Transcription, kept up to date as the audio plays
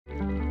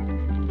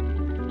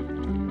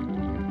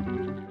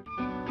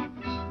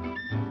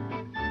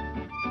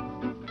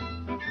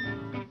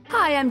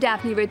Hi, I'm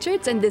Daphne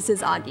Richards, and this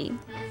is Augie.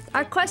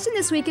 Our question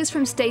this week is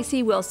from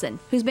Stacy Wilson,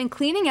 who's been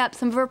cleaning up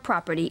some of her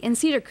property in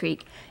Cedar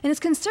Creek and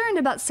is concerned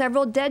about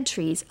several dead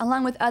trees,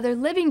 along with other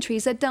living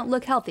trees that don't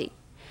look healthy.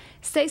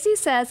 Stacy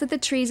says that the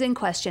trees in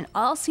question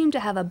all seem to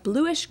have a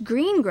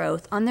bluish-green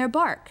growth on their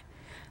bark,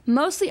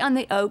 mostly on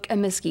the oak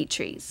and mesquite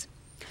trees.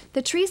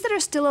 The trees that are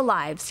still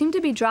alive seem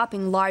to be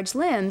dropping large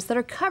limbs that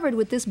are covered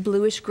with this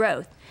bluish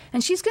growth,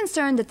 and she's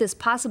concerned that this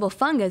possible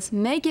fungus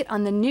may get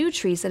on the new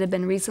trees that have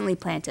been recently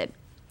planted.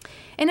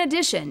 In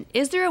addition,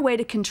 is there a way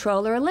to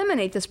control or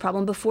eliminate this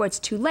problem before it's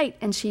too late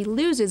and she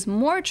loses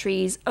more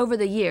trees over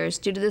the years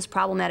due to this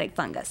problematic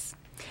fungus?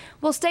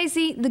 Well,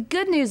 Stacy, the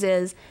good news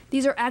is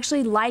these are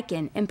actually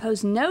lichen and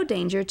pose no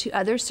danger to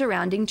other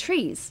surrounding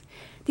trees.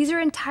 These are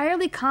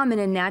entirely common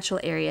in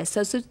natural areas,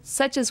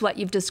 such as what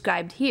you've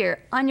described here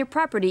on your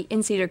property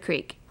in Cedar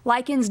Creek.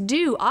 Lichens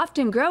do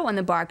often grow on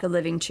the bark of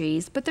living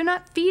trees, but they're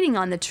not feeding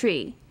on the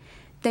tree.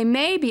 They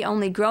may be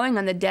only growing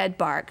on the dead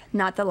bark,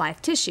 not the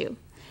live tissue.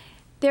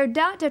 They're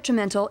not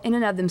detrimental in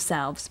and of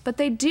themselves, but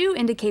they do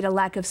indicate a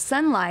lack of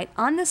sunlight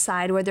on the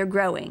side where they're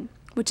growing,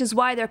 which is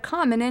why they're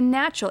common in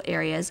natural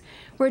areas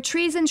where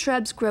trees and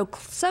shrubs grow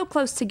so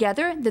close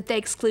together that they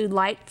exclude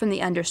light from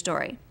the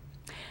understory.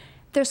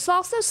 They're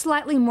also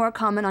slightly more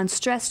common on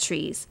stress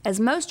trees, as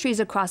most trees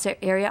across our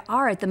area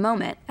are at the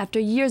moment after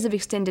years of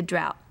extended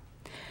drought.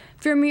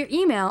 From your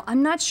email,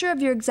 I'm not sure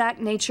of your exact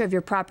nature of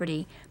your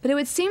property, but it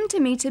would seem to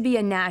me to be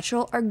a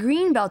natural or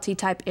greenbelty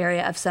type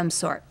area of some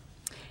sort.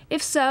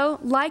 If so,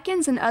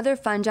 lichens and other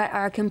fungi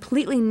are a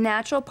completely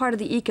natural part of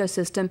the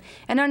ecosystem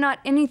and are not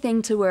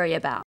anything to worry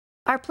about.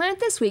 Our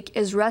plant this week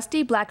is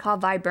rusty blackhaw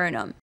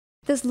viburnum.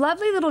 This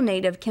lovely little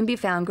native can be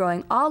found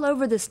growing all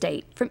over the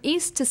state, from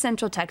east to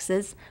central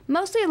Texas,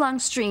 mostly along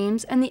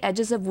streams and the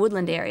edges of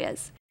woodland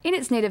areas. In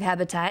its native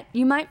habitat,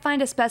 you might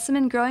find a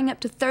specimen growing up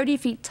to 30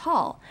 feet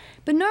tall,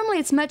 but normally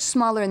it's much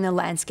smaller in the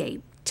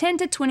landscape, 10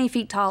 to 20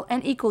 feet tall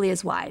and equally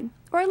as wide,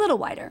 or a little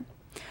wider.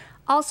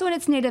 Also in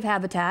its native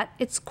habitat,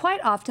 it's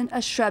quite often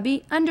a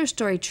shrubby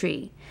understory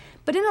tree,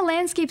 but in a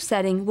landscape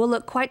setting will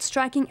look quite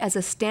striking as a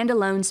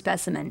standalone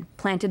specimen,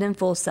 planted in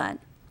full sun.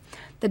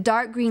 The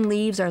dark green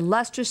leaves are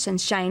lustrous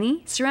and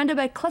shiny, surrounded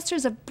by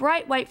clusters of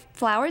bright white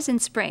flowers in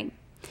spring.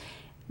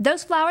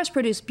 Those flowers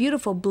produce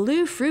beautiful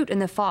blue fruit in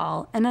the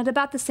fall, and at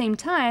about the same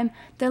time,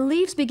 the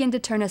leaves begin to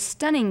turn a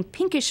stunning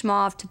pinkish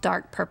mauve to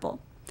dark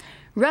purple.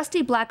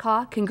 Rusty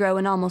blackhaw can grow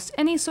in almost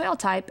any soil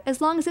type as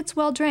long as it's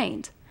well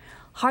drained.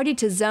 Hardy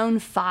to Zone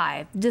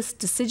 5, this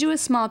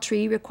deciduous small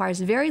tree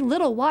requires very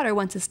little water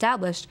once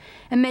established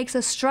and makes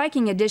a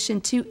striking addition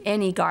to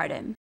any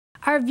garden.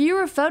 Our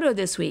viewer photo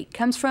this week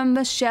comes from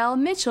Michelle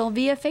Mitchell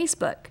via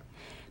Facebook.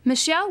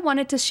 Michelle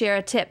wanted to share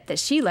a tip that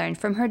she learned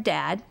from her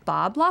dad,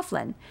 Bob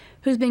Laughlin,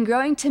 who's been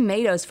growing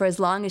tomatoes for as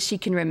long as she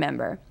can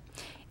remember.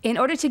 In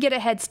order to get a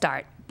head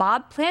start,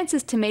 Bob plants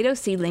his tomato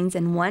seedlings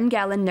in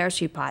 1-gallon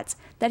nursery pots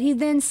that he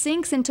then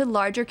sinks into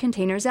larger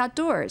containers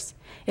outdoors.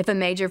 If a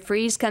major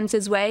freeze comes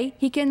his way,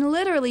 he can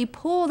literally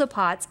pull the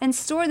pots and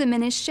store them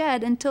in his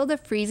shed until the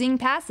freezing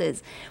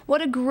passes.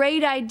 What a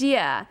great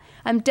idea!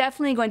 I'm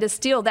definitely going to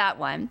steal that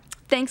one.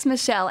 Thanks,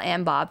 Michelle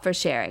and Bob, for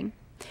sharing.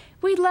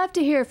 We'd love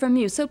to hear from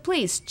you, so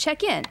please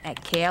check in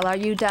at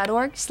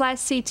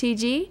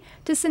klru.org/ctg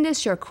to send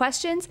us your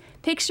questions,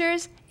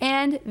 pictures,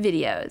 and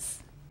videos.